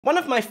One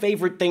of my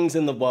favorite things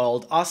in the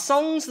world are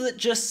songs that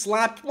just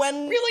slap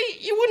when really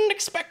you wouldn't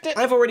expect it.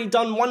 I've already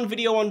done one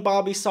video on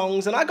Barbie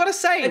songs, and I gotta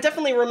say, I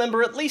definitely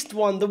remember at least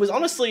one that was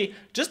honestly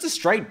just a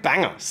straight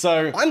banger.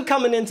 So I'm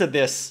coming into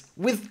this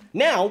with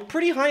now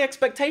pretty high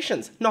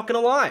expectations, not gonna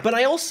lie. But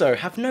I also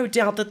have no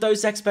doubt that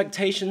those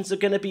expectations are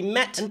gonna be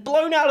met and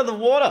blown out of the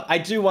water. I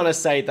do wanna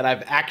say that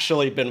I've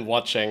actually been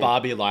watching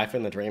Barbie Life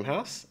in the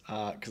Dreamhouse,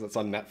 because it's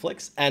on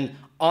Netflix, and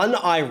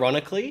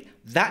unironically,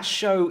 that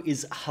show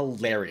is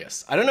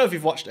hilarious. I don't know if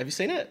you've watched it, have you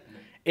seen it?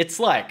 It's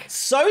like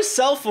so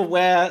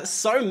self-aware,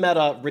 so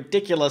meta,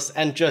 ridiculous,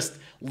 and just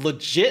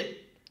legit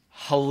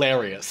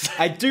hilarious.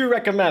 I do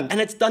recommend,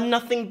 and it's done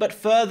nothing but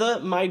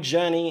further my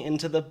journey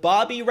into the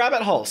Barbie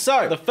rabbit hole.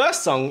 So the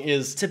first song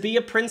is To Be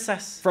a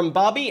Princess from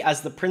Barbie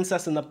as the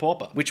Princess and the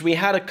Pauper, which we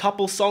had a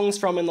couple songs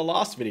from in the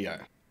last video.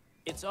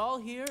 It's all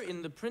here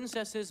in the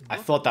princess's book. I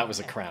thought that was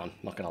a crown,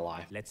 not gonna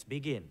lie. Let's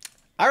begin.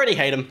 I already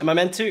hate him. Am I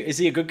meant to? Is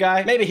he a good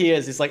guy? Maybe he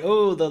is. He's like,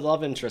 oh, the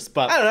love interest.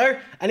 But I don't know.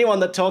 Anyone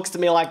that talks to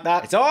me like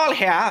that, it's all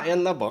here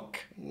in the book.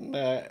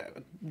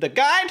 The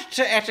Guide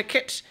to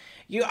Etiquette,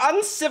 you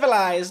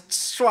uncivilized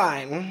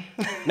swine.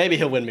 Maybe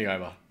he'll win me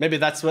over. Maybe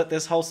that's what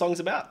this whole song's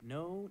about.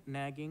 No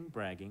nagging,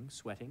 bragging,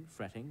 sweating,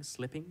 fretting,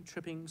 slipping,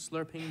 tripping,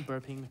 slurping,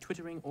 burping,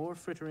 twittering, or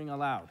frittering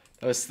allowed.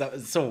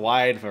 It's a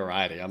wide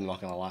variety, I'm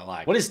not gonna lie.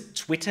 Like, what is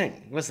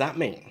twitting? What does that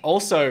mean?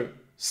 Also,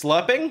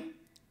 slurping?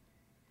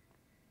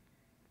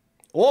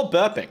 Or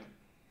burping.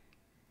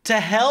 To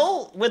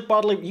hell with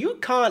bodily, you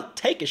can't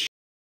take a shit,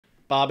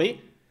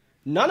 Barbie.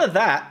 None of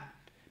that.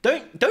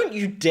 Don't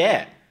you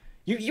dare.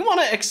 You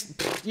wanna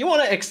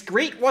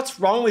excrete? What's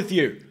wrong with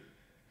you?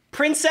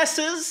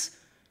 Princesses,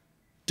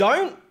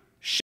 don't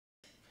shit.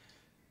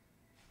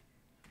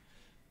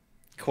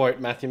 Quote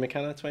Matthew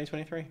McKenna,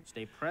 2023.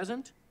 Stay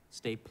present,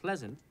 stay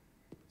pleasant,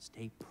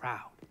 stay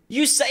proud.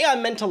 You say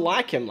I'm meant to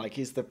like him, like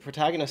he's the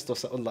protagonist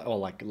or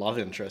like love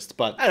interest,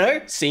 but I don't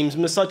know, seems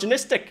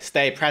misogynistic.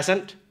 Stay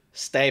present,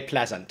 stay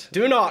pleasant.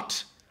 Do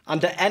not,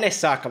 under any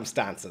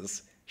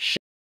circumstances,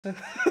 shit. Don't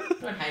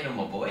hate on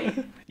my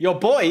boy. Your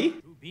boy?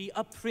 To be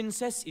a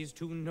princess is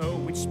to know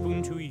which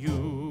spoon to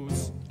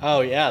use. Oh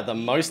yeah, the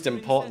most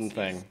important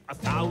thing.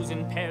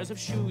 1,000 pairs of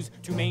shoes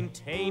to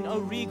maintain a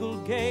regal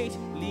gait.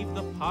 Leave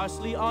the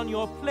parsley on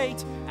your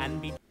plate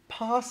and be...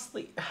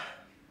 Parsley...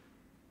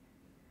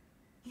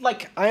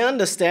 Like, I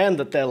understand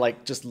that they're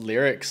like just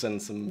lyrics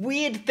and some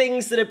weird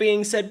things that are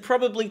being said,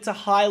 probably to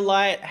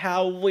highlight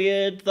how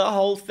weird the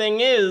whole thing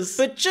is.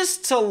 But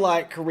just to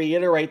like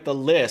reiterate the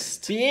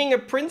list, being a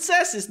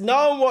princess is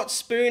knowing what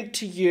spoon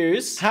to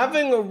use,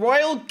 having a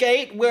royal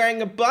gait,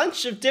 wearing a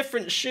bunch of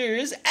different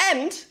shoes,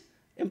 and,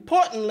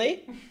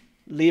 importantly,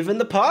 leaving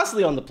the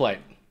parsley on the plate.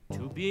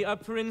 To be a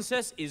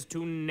princess is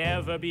to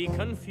never be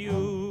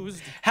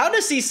confused. How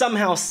does he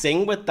somehow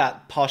sing with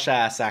that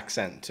posh-ass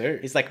accent, too?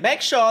 He's like,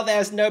 make sure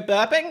there's no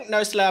burping,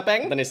 no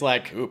slurping. Then he's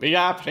like, to be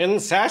a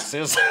princess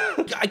is...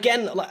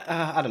 Again,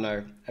 I don't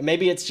know.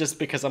 Maybe it's just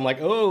because I'm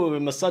like, oh,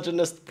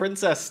 misogynist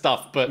princess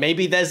stuff, but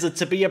maybe there's a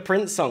To Be a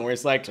Prince song where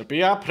it's like, to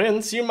be a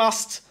prince, you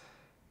must...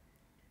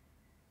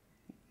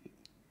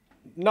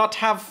 not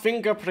have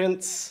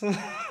fingerprints. Hell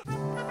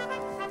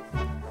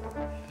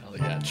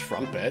yeah,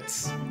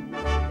 trumpets.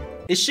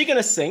 Is she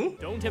gonna sing?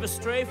 Don't ever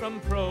stray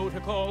from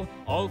protocol.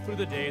 All through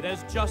the day,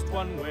 there's just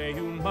one way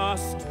you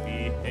must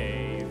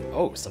behave.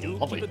 Oh, some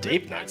lovely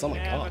deep notes, oh my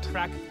god.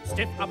 Crack.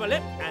 Stiff upper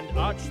lip and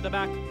arch the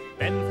back.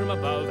 Bend from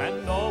above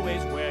and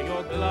always wear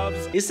your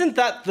gloves. Isn't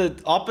that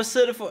the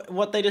opposite of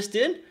what they just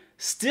did?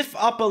 Stiff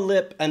upper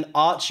lip and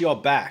arch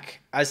your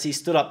back as he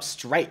stood up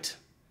straight.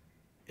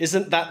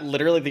 Isn't that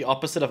literally the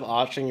opposite of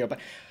arching your back?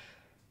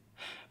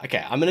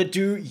 Okay, I'm gonna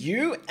do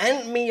you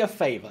and me a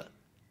favor.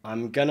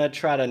 I'm gonna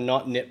try to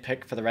not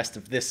nitpick for the rest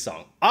of this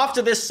song.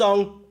 After this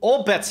song,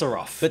 all bets are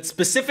off. But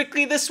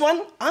specifically this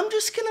one, I'm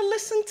just gonna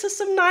listen to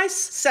some nice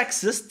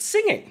sexist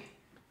singing.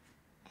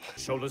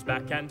 Shoulders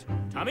back and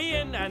tummy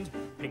in and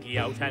pinky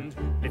out and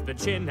lift the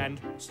chin and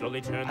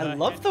slowly turn the I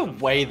love the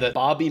way that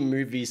Barbie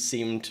movies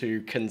seem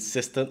to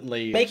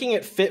consistently making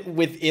it fit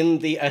within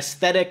the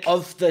aesthetic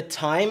of the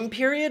time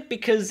period,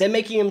 because they're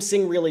making him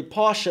sing really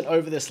posh and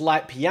over this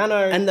light piano,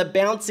 and the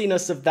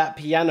bounciness of that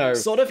piano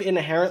sort of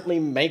inherently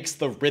makes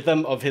the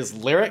rhythm of his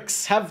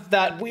lyrics have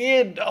that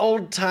weird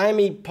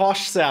old-timey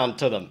posh sound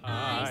to them.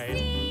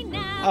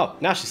 Oh,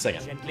 now she's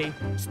singing. Gently,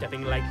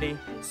 stepping lightly,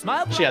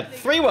 smile. She had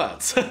 3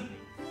 words.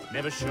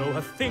 Never show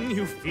a thing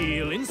you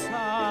feel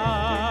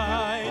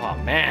inside. Oh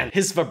man,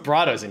 his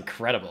vibrato's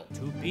incredible.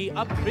 To be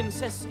a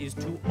princess is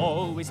to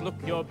always look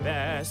your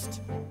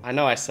best. I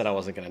know I said I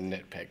wasn't gonna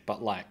nitpick,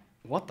 but like,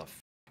 what the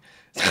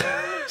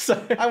f?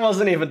 So I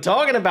wasn't even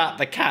talking about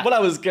the cat. What I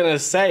was gonna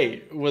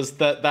say was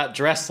that that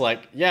dress,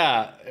 like,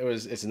 yeah,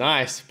 it's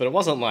nice, but it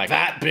wasn't like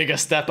that big a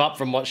step up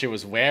from what she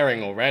was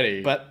wearing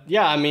already. But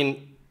yeah, I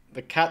mean,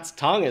 the cat's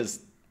tongue is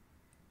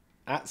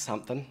at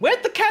something.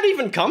 Where'd the cat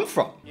even come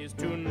from? Is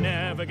to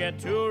never get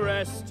to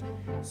rest.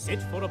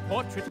 Sit for a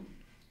portrait.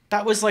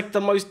 That was like the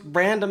most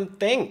random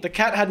thing. The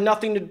cat had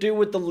nothing to do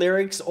with the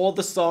lyrics or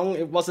the song.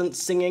 It wasn't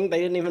singing. They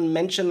didn't even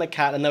mention the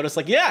cat, and they were just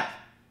like, yeah,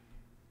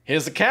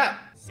 Here's a cat.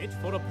 Sit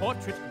for a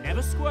portrait,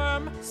 never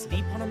squirm.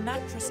 Sleep on a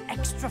mattress,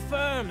 extra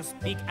firm.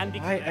 Speak and be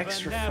Why clever,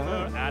 extra never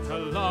firm? at a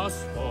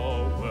loss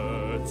for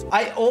words.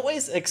 I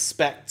always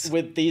expect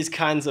with these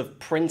kinds of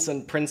prince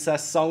and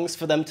princess songs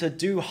for them to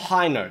do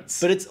high notes,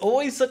 but it's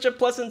always such a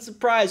pleasant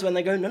surprise when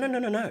they go, no, no, no,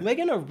 no, no. We're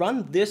gonna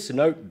run this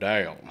note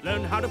down.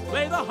 Learn how to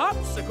play the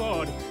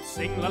harpsichord.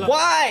 Sing lullaby.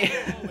 Why?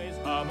 Always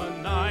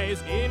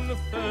harmonize in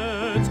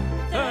thirds,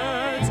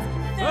 thirds,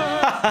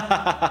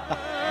 thirds.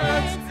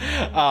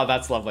 Oh,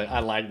 that's lovely. I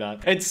like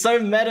that. It's so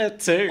meta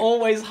too.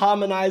 Always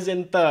harmonize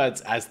in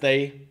thirds as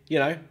they, you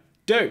know,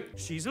 do.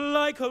 She's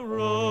like a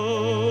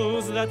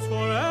rose that's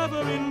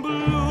forever in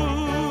bloom.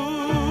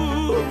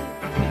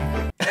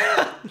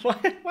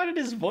 Why did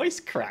his voice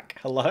crack?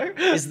 Hello?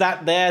 Is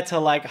that there to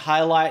like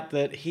highlight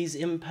that he's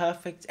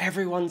imperfect?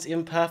 Everyone's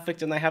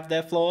imperfect and they have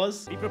their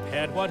flaws? Be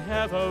prepared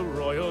whatever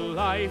royal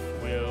life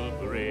will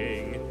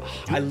bring.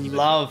 I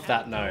love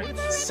that note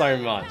so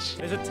much.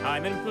 There's a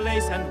time and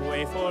place and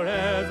way for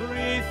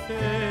everything.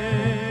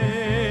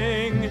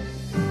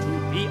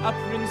 To be a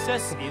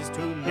princess is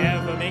to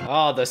never make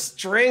Oh, the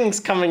strings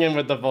coming in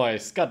with the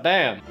voice. God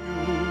damn.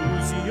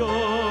 use your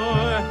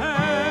head.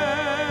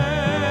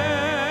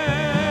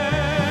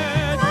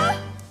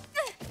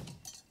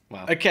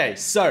 Wow. Okay,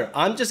 so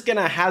I'm just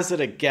gonna hazard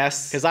a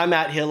guess because I'm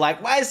out here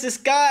like, why is this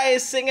guy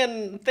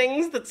singing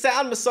things that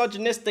sound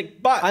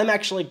misogynistic? But I'm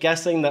actually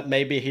guessing that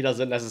maybe he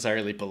doesn't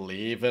necessarily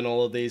believe in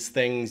all of these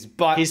things,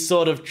 but he's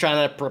sort of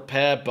trying to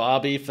prepare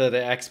Barbie for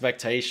the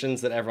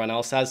expectations that everyone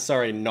else has.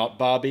 Sorry, not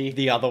Barbie,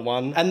 the other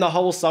one. And the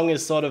whole song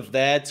is sort of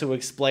there to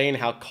explain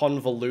how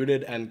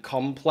convoluted and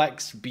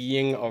complex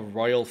being a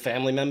royal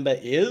family member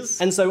is.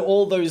 And so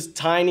all those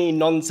tiny,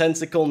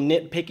 nonsensical,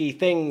 nitpicky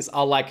things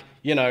are like,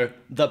 you know,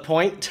 the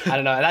point. I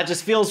don't know, that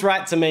just feels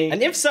right to me.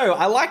 And if so,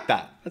 I like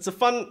that. It's a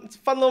fun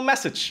little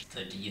message.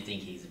 So do you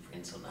think he's a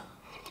prince or not?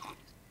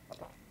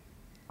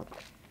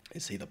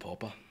 Is he the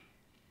pauper?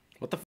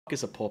 What the fuck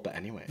is a pauper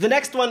anyway? The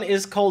next one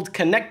is called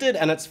Connected,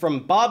 and it's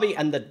from Barbie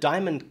and the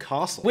Diamond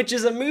Castle, which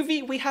is a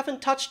movie we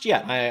haven't touched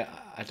yet. I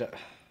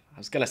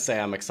was gonna say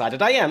I'm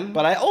excited, I am,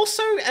 but I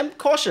also am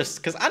cautious,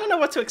 because I don't know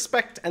what to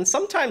expect, and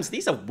sometimes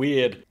these are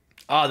weird.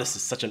 Oh, this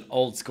is such an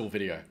old school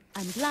video.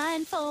 I'm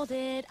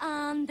blindfolded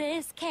on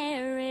this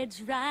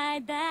carriage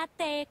ride that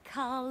they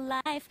call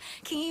life.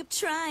 Keep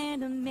trying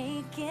to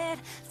make it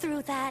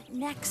through that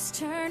next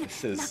turn.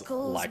 This is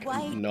Knuckles like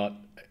white. not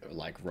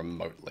like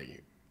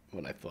remotely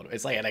what I thought.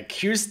 It's like an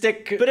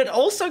acoustic, but it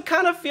also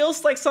kind of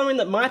feels like something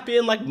that might be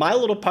in like My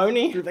Little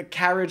Pony. Through the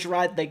carriage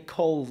ride they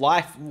call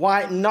life.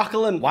 White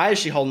knuckling. Why is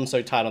she holding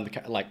so tight on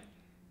the like?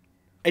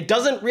 It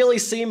doesn't really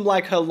seem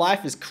like her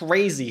life is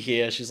crazy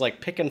here. She's like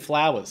picking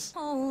flowers.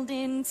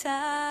 Holding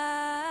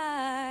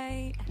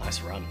tight. Nice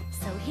run.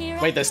 So here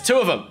Wait, there's two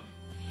of them.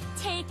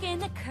 taking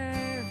the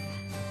curve.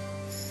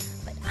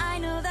 But I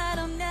know that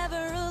I'm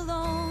never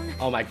alone.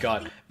 Oh my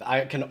god,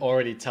 I can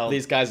already tell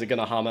these guys are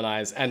gonna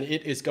harmonize and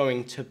it is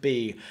going to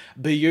be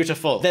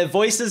beautiful. Their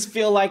voices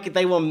feel like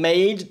they were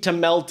made to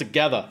meld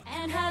together.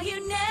 And how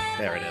you never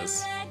There it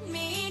is. let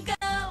me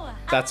go.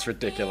 That's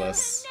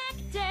ridiculous.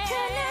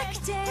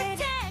 Connected.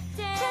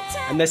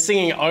 And they're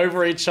singing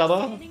over each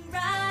other. Sitting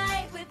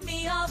right with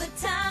me all the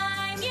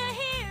time. You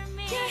hear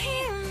me. You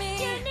hear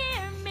me. You're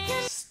near me.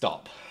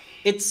 Stop.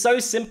 It's so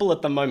simple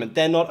at the moment.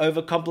 They're not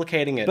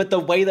overcomplicating it. But the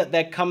way that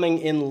they're coming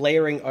in,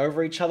 layering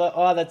over each other,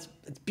 oh, it's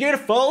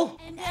beautiful.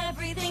 And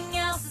everything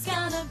else is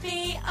gonna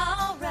be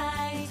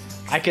alright.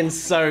 I can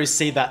so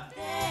see that.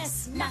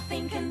 This,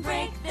 nothing can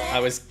break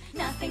this.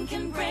 Nothing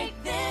can break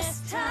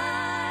this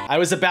tie. I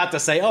was about to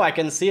say, oh, I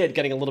can see it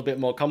getting a little bit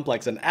more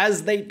complex. And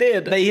as they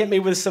did, they hit me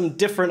with some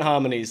different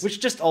harmonies, which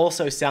just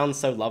also sounds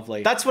so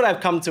lovely. That's what I've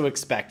come to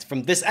expect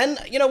from this. And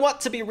you know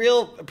what, to be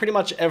real, pretty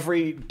much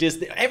every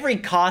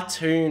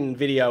cartoon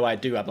video I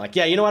do, I'm like,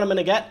 yeah, you know what I'm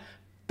gonna get?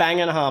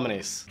 Banging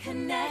harmonies.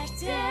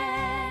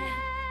 Connected.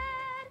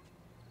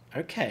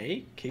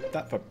 Okay, keep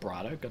that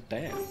vibrato,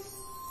 goddamn.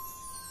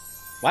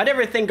 Why'd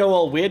everything go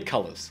all weird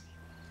colors?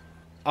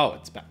 Oh,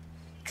 it's back.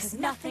 'Cause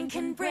nothing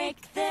can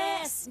break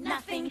this.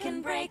 Nothing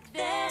can break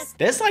this.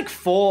 There's like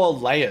 4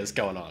 layers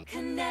going on.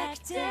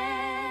 Connected.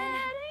 Yeah.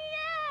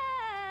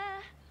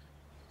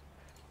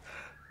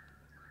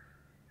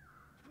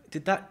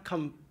 Did that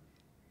come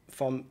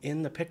from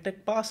in the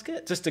picnic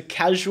basket? Just a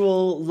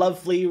casual,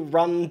 lovely,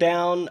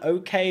 rundown,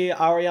 okay,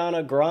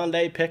 Ariana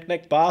Grande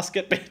picnic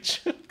basket, bitch.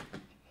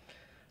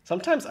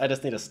 Sometimes I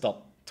just need to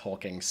stop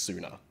talking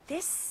sooner.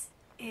 This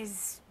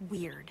is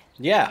weird.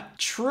 Yeah,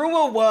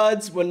 truer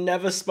words were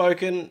never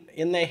spoken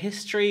in the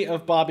history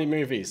of Barbie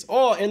movies,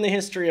 or in the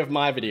history of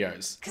my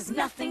videos. 'Cause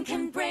nothing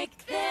can break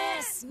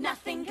this.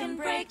 Nothing can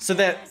break So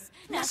they're this.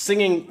 Nothing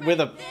singing can with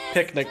a break this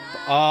picnic.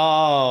 tie.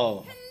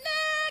 Oh.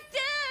 Connected.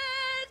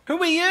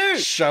 Who are you?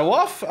 Show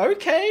off?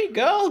 Okay,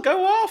 girl,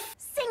 go off.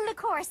 Sing the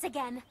chorus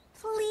again,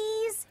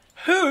 please.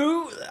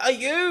 Who are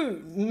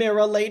you,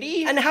 mirror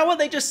lady? And how are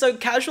they just so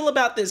casual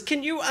about this?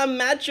 Can you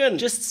imagine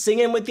just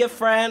singing with your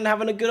friend,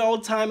 having a good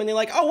old time, and you're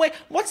like, oh wait,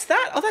 what's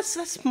that? Oh,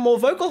 that's more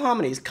vocal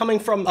harmonies coming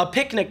from a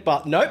picnic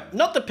nope,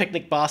 not the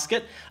picnic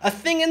basket. A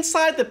thing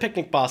inside the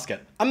picnic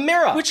basket. A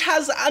mirror, which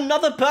has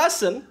another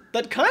person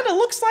that kind of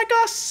looks like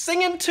us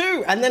singing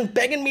too, and then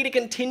begging me to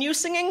continue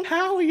singing?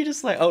 How are you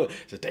just like, oh,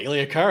 it's a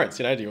daily occurrence,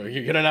 you know,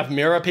 you don't have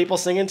mirror people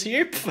singing to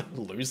you? Pff,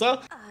 loser.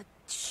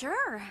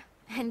 Sure.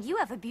 And you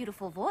have a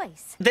beautiful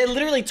voice. They're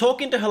literally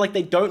talking to her like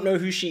they don't know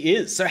who she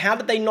is, so how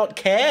did they not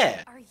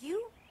care? Are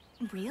you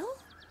real?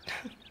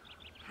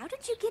 How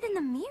did you get in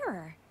the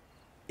mirror?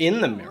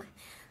 In the mirror?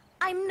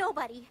 I'm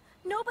nobody.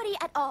 Nobody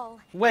at all.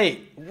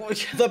 Wait,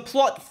 the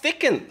plot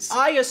thickens.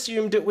 I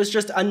assumed it was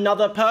just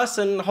another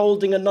person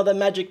holding another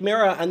magic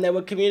mirror and they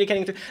were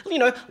communicating through, you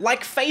know,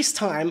 like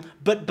FaceTime,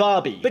 but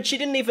Barbie. But she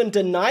didn't even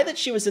deny that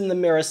she was in the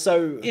mirror,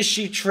 so is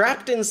she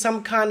trapped in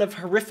some kind of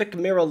horrific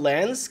mirror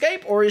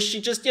landscape, or is she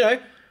just, you know,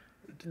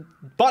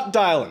 butt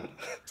dialing?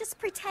 Just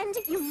pretend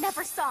you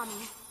never saw me.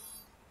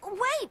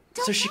 Wait,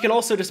 don't So she can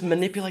also just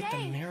manipulate the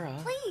mirror.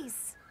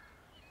 Please.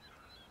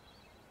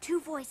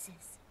 2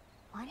 voices.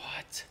 1,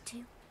 What?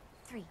 2,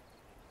 3.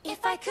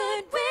 If I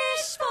could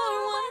wish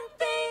for one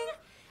thing.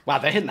 Wow,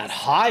 they're hitting that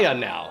higher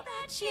now.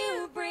 That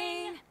you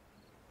bring.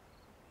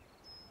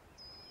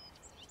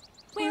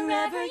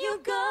 Wherever you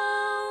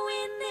go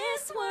in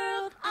this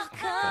world, I'll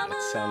come God,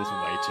 it sounds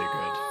way too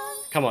along.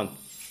 good. Come on.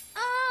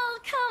 I'll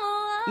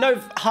come along.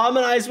 No,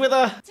 harmonize with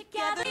her.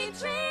 Together we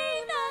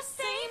dream the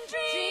same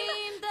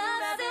dream. The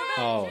same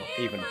Oh,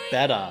 dream even you're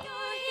better.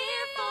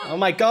 here for. Oh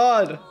my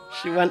God,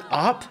 she went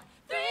up.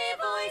 3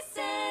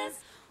 voices,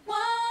 1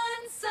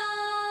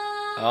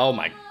 song. Oh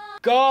my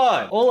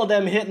God. All of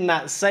them hitting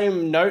that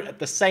same note at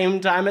the same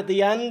time at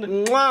the end.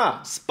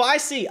 Mwah!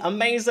 Spicy,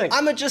 amazing.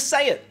 I'ma just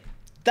say it.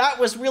 That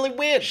was really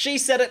weird. She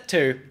said it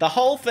too. The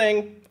whole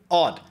thing,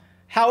 odd.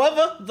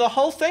 However, the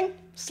whole thing,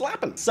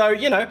 slapping. So,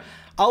 you know,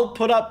 I'll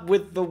put up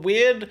with the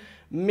weird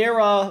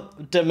mirror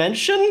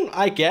dimension,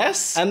 I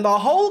guess, and the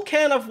whole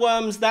can of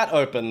worms that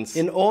opens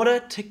in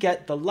order to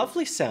get the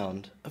lovely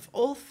sound of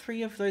all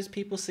 3 of those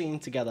people singing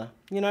together.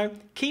 You know,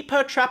 keep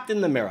her trapped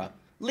in the mirror.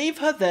 Leave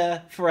her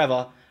there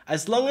forever,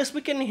 as long as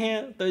we can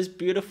hear those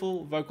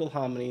beautiful vocal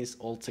harmonies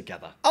all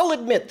together. I'll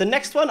admit, the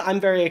next one I'm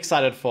very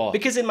excited for,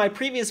 because in my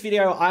previous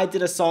video, I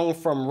did a song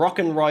from Rock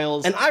and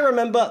Royals, and I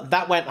remember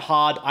that went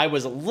hard, I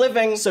was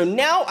living, so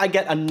now I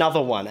get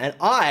another one, and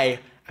I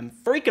am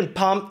freaking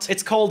pumped.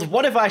 It's called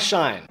What If I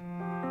Shine?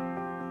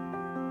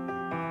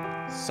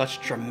 Such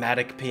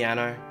dramatic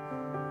piano.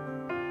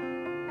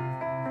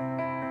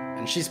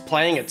 And she's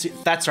playing it too.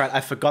 That's right,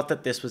 I forgot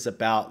that this was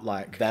about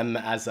like them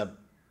as a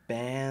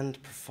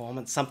band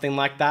performance, something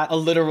like that. A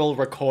literal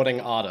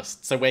recording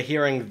artist. So we're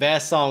hearing their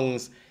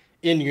songs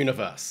in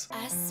universe.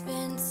 I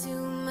spend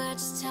too much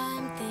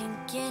time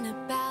thinking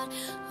about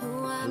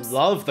who I'm.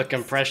 Love the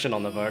compression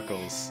on the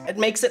vocals. It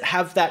makes it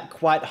have that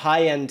quite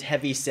high-end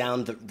heavy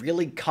sound that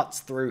really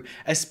cuts through,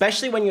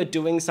 especially when you're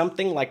doing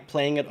something like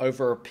playing it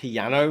over a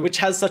piano, which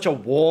has such a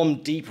warm,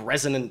 deep,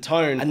 resonant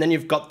tone, and then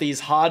you've got these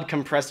hard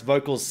compressed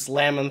vocals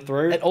slamming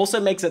through. It also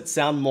makes it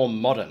sound more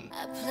modern.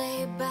 I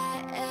play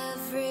by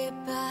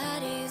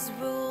everybody's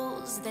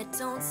rules that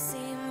don't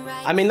seem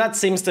right. I mean, that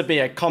seems to be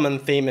a common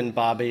theme in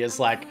Barbie, is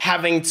like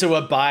having to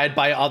abide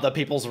by other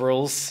people's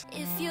rules.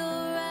 If your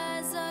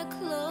eyes are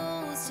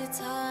closed, it's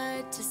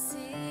hard to see.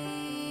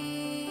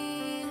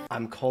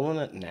 I'm calling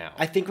it now.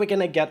 I think we're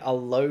gonna get a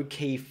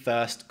low-key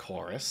first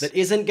chorus that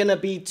isn't gonna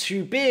be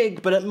too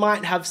big, but it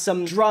might have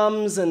some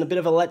drums and a bit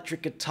of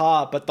electric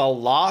guitar, but the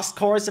last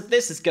chorus of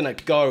this is gonna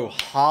go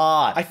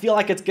hard. I feel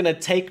like it's gonna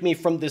take me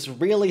from this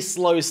really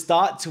slow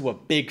start to a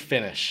big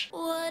finish.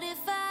 What if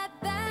I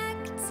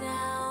back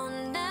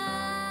down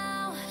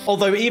now?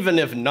 Although even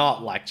if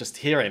not, like just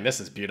hearing this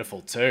is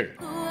beautiful too.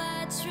 Who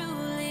I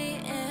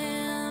truly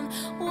am.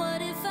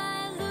 What if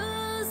I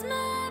lose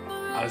my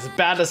breath? I was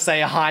about to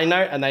say a high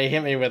note and they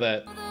hit me with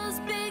it. Those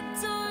big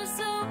doors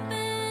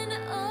open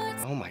or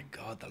Oh my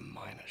God, the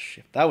minor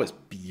shift. That was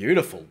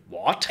beautiful.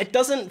 What? It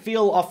doesn't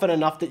feel often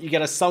enough that you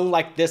get a song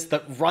like this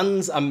that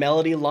runs a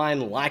melody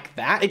line like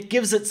that. It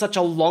gives it such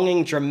a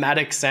longing,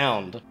 dramatic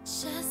sound.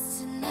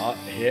 just Oh,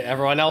 here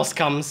everyone else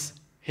comes.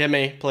 Hear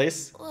me,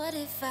 please. what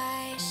if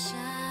I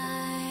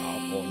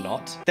shine? Or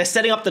not. They're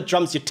setting up the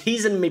drums. You're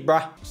teasing me,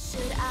 bruh.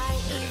 Should I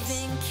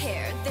even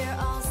care? They're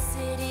all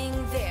sitting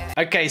there.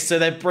 Okay, so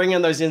they're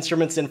bringing those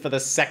instruments in for the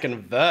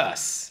second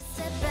verse.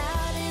 Step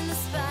out in the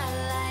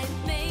spotlight,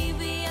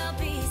 maybe I'll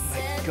be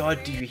set.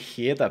 God, do you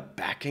hear the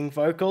backing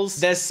vocals?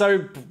 They're so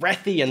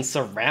breathy and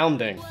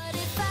surrounding. What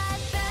if I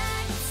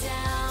back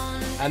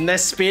down? And they're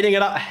speeding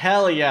it up.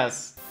 Hell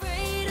yes.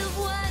 Afraid of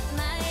what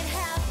might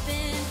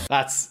happen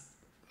That's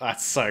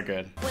so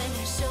good. when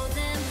I show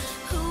them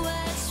who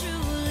I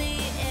truly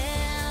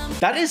am.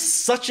 That is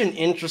such an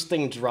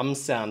interesting drum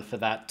sound for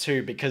that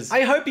too, because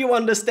I hope you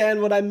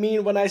understand what I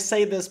mean when I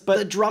say this, but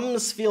the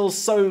drums feel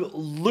so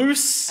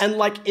loose and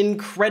like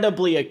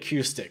incredibly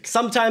acoustic.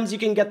 Sometimes you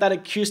can get that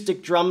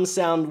acoustic drum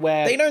sound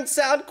where they don't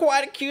sound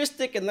quite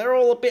acoustic and they're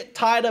all a bit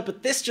tighter,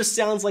 but this just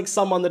sounds like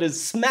someone that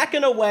is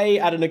smacking away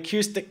at an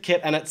acoustic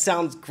kit and it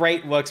sounds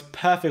great, works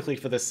perfectly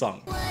for this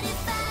song. What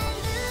if I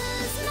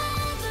lose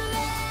my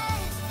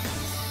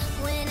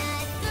breath when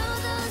I throw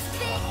those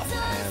big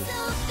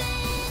doors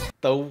open?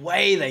 The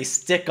way they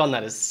stick on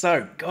that is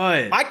so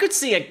good. I could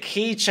see a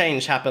key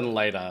change happen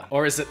later,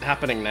 or is it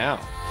happening now?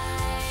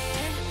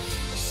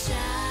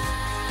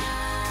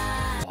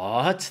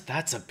 What?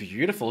 That's a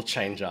beautiful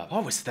change up.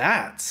 What was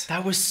that?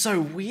 That was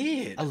so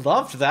weird. I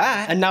loved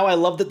that. And now I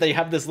love that they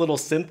have this little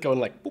synth going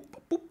like boop,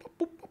 boop, boop,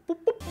 boop, boop, boop,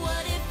 boop.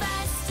 What if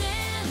I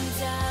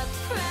stand up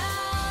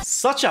proud?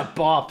 Such a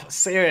bop,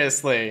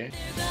 seriously.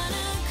 They're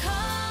gonna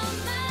call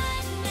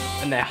my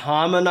name. And they're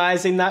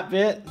harmonizing that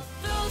bit.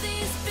 Throw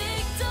these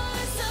big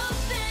doors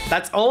open.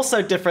 That's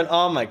also different.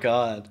 Oh my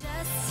god.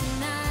 Just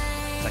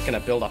tonight. Is that gonna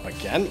build up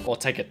again or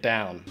take it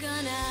down?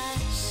 Gonna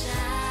shine.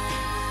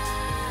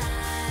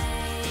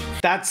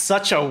 That's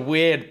such a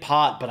weird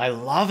part, but I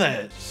love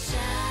it.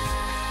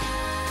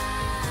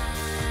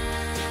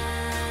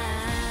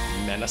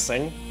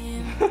 Menacing.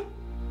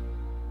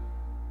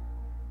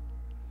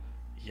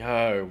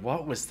 Yo,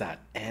 what was that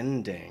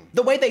ending?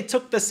 The way they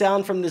took the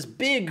sound from this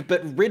big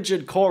but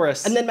rigid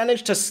chorus and then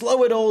managed to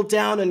slow it all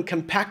down and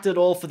compact it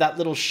all for that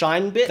little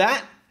shine bit,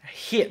 that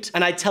hit.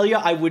 And I tell you,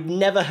 I would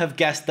never have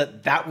guessed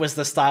that that was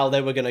the style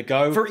they were gonna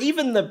go for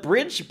even the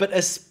bridge, but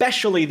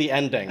especially the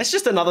ending. It's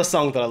just another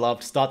song that I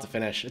loved start to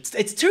finish.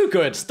 It's too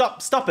good.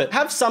 Stop it.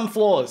 Have some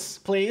flaws,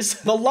 please.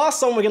 The last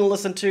song we're gonna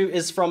listen to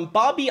is from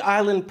Barbie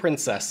Island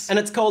Princess, and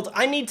it's called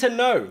I Need to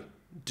Know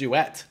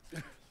Duet.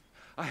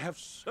 I have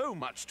so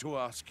much to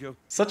ask you.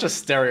 Such a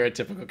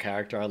stereotypical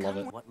character, I love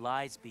it. What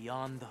lies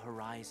beyond the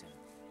horizon?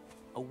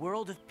 A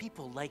world of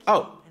people like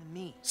Oh. you and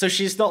me. So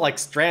she's not like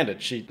stranded,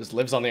 she just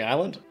lives on the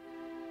island?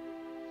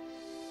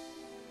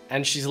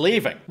 And she's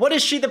leaving. What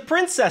is she the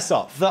princess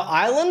of? The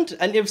island?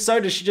 And if so,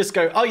 does she just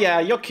go, oh yeah,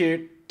 you're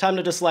cute, time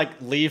to just like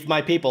leave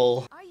my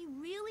people? Are you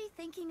really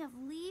thinking of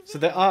leaving? So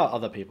there are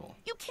other people,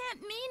 You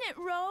can't mean it,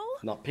 Ro.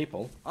 not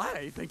people.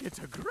 I think it's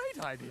a great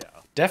idea.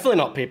 Definitely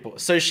not people.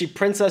 So is she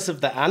princess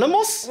of the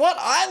animals? What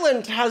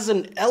island has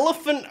an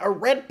elephant, a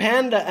red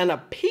panda, and a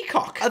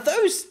peacock? Are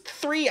those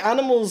three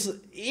animals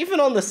even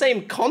on the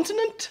same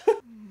continent?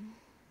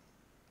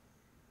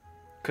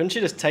 Couldn't she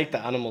just take the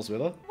animals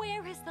with her?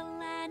 Where is the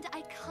land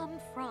I come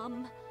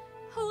from?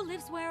 Who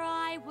lives where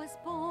I was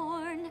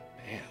born?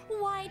 Man.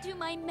 Why do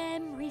my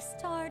memories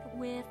start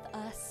with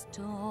a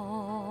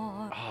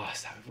storm? Oh,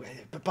 so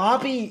weird. But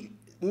Barbie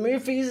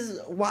movies,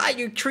 why are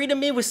you treating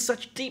me with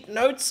such deep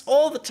notes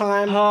all the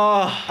time?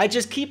 Oh, I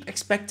just keep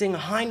expecting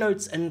high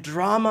notes and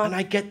drama, and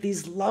I get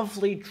these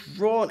lovely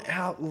drawn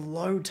out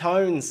low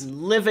tones.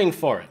 Living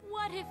for it.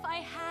 What if I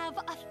have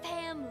a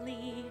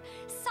family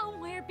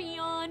somewhere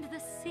beyond the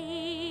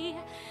sea?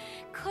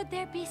 Could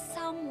there be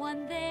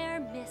someone there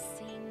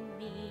missing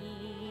me?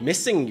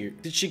 Missing you?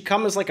 Did she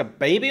come as like a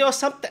baby or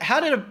something?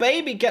 How did a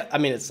baby get? I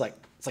mean, it's like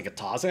a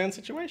Tarzan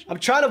situation. I'm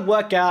trying to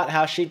work out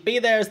how she'd be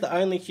there as the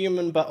only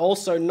human, but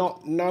also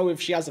not know if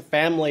she has a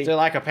family. So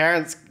like her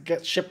parents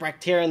get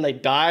shipwrecked here and they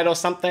died or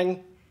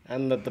something,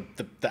 and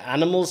the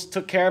animals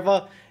took care of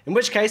her. In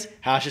which case,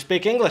 how does she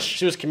speak English?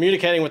 She was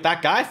communicating with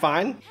that guy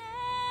fine.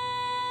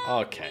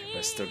 Okay,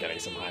 we're still getting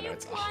some high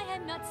notes. That's why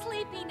I'm not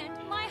sleeping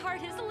and my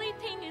heart is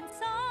leaping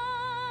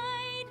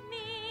inside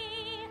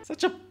me.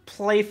 Such a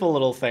playful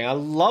little thing. I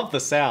love the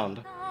sound.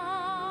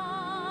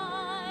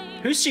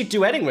 Who's she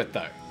duetting with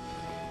though?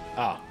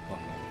 Oh, well,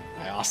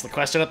 I asked the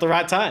question at the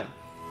right time.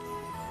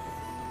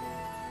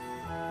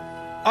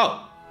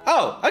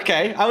 Oh,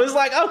 okay. I was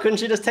like, oh, couldn't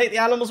she just take the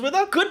animals with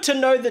her? Good to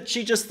know that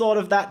she just thought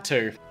of that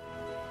too.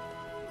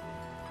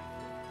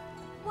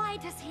 Why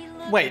does he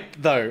look? Wait,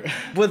 though,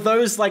 were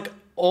those like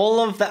all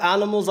of the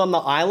animals on the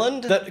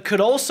island that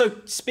could also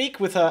speak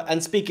with her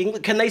and speak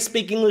English? Can they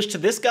speak English to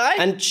this guy?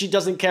 And she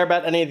doesn't care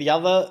about any of the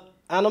other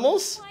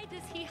animals? Why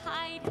does he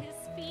hide his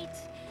feet?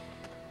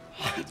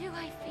 Why do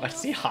I feel Why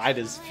does he hide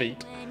his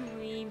feet? when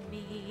we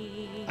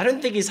meet? I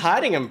don't think he's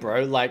hiding them,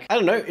 bro. Like, I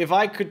don't know, if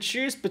I could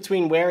choose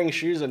between wearing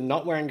shoes and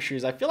not wearing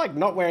shoes, I feel like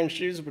not wearing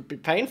shoes would be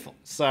painful.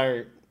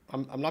 So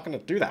I'm not gonna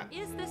do that.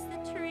 Is this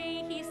the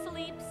tree he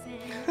sleeps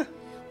in?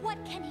 What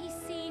can he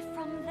see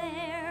from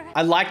there?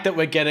 I like that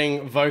we're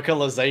getting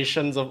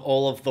vocalizations of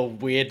all of the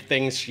weird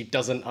things she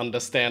doesn't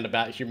understand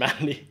about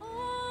humanity.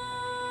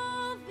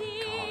 All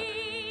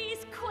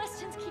these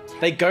questions keep turning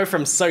They go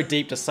from so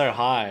deep to so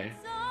high.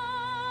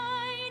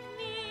 inside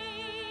me.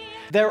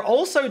 They're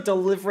also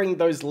delivering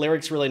those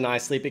lyrics really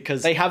nicely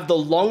because they have the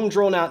long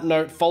drawn out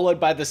note followed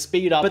by the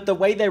speed up, but the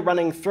way they're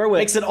running through it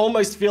makes it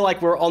almost feel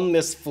like we're on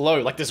this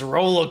flow, like this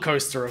roller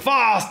coaster of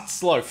fast,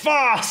 slow,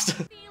 fast.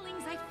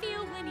 Feelings I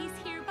feel when he's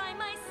here by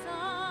my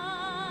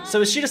side. So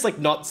is she just like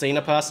not seeing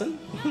a person?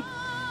 Know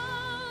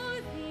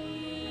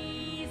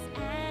these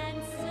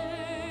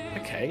answers.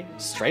 Okay,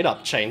 straight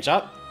up, change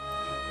up.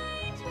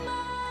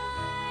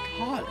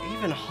 God,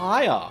 even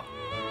higher.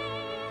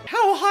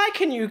 How high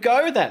can you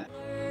go then?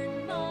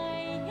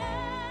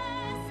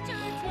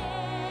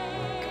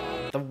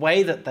 The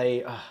way that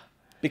they,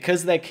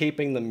 because they're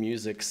keeping the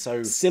music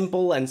so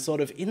simple and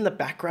sort of in the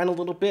background a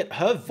little bit,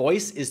 her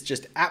voice is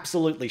just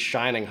absolutely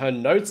shining. Her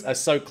notes are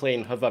so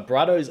clean, her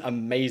vibrato's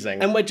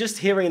amazing, and we're just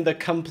hearing the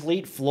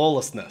complete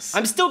flawlessness.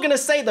 I'm still gonna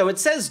say though, it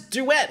says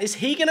duet. Is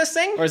he gonna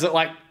sing? Or is it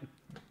like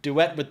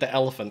duet with the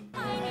elephant?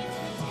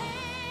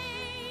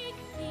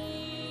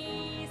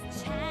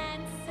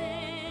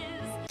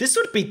 This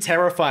would be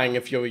terrifying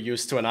if you were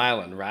used to an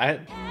island,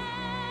 right?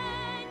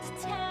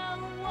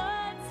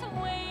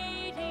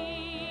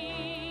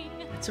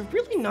 It's a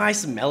really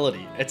nice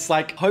melody. It's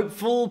like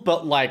hopeful,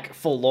 but like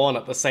forlorn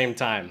at the same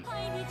time.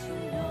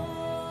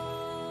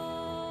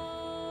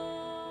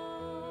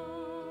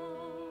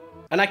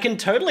 And I can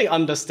totally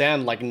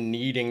understand like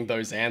needing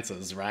those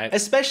answers, right?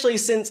 Especially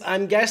since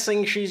I'm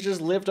guessing she's just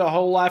lived her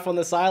whole life on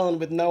this island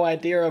with no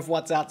idea of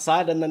what's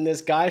outside, and then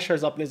this guy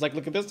shows up and he's like,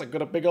 look at this, I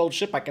got a big old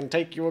ship, I can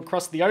take you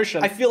across the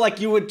ocean. I feel like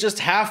you would just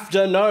have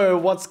to know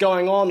what's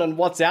going on and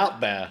what's out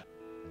there.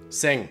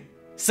 Sing.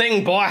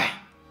 Sing, boy!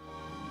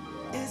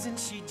 Isn't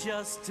she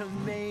just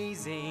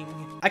amazing?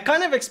 I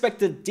kind of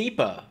expected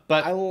deeper,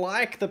 but I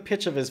like the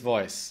pitch of his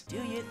voice.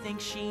 Do you think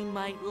she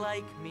might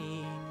like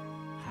me?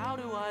 How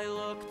do I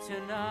look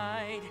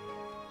tonight?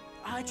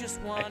 I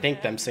just want I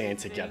think them singing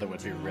together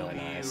would be really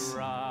nice.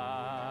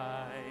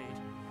 Right.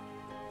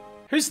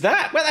 Who's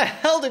that? Where the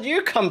hell did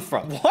you come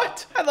from?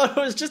 What? I thought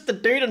it was just the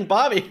dude and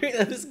Barbie.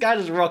 This guy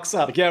just rocks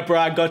up. Like, yeah, bro,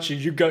 I got you.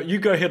 You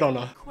go hit on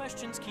her.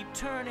 Questions keep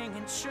turning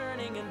and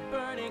churning and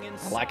burning and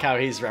I like how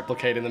he's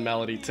replicating the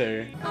melody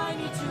too. I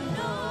need to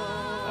know.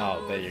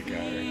 Oh, there you go.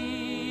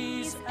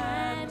 These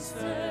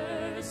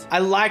answers. I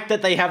like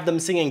that they have them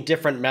singing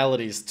different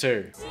melodies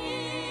too.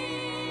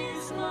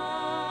 Is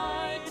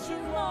my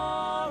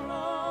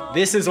tomorrow.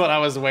 This is what I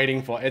was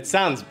waiting for. It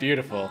sounds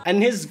beautiful.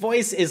 And his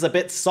voice is a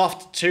bit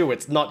soft too.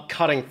 It's not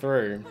cutting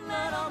through.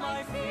 Let all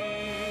my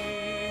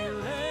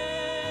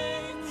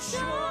feelings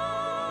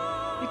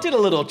show. He did a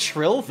little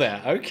trill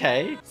there.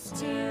 Okay.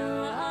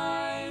 Still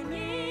I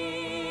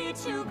need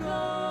to go.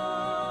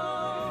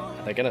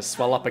 Are they gonna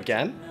swell up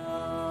again?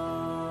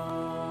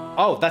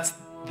 Oh, that's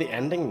the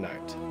ending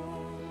note.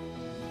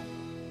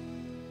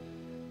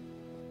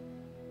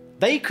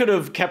 They could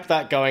have kept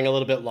that going a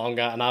little bit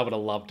longer and I would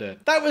have loved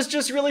it. That was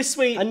just really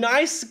sweet. A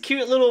nice,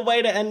 cute little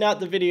way to end out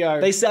the video.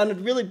 They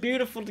sounded really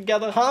beautiful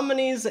together.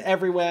 Harmonies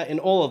everywhere in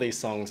all of these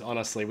songs,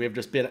 honestly. We've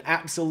just been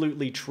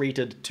absolutely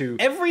treated to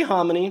every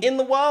harmony in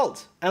the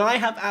world. And I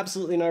have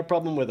absolutely no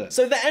problem with it.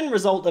 So the end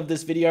result of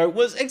this video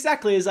was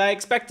exactly as I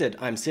expected.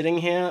 I'm sitting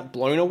here,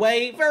 blown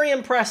away, very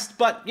impressed,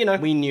 but you know,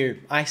 we knew.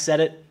 I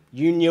said it.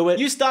 You knew it.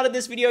 You started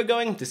this video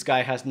going, this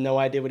guy has no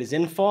idea what he's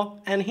in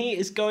for, and he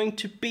is going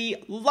to be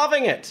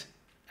loving it.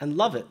 And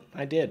love it,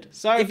 I did.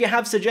 So if you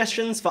have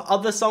suggestions for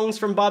other songs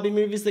from Barbie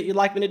movies that you'd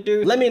like me to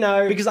do, let me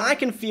know, because I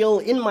can feel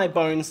in my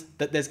bones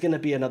that there's gonna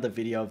be another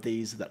video of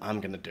these that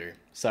I'm gonna do.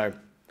 So,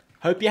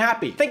 hope you're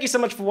happy. Thank you so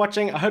much for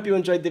watching. I hope you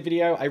enjoyed the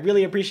video. I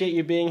really appreciate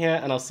you being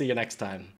here, and I'll see you next time.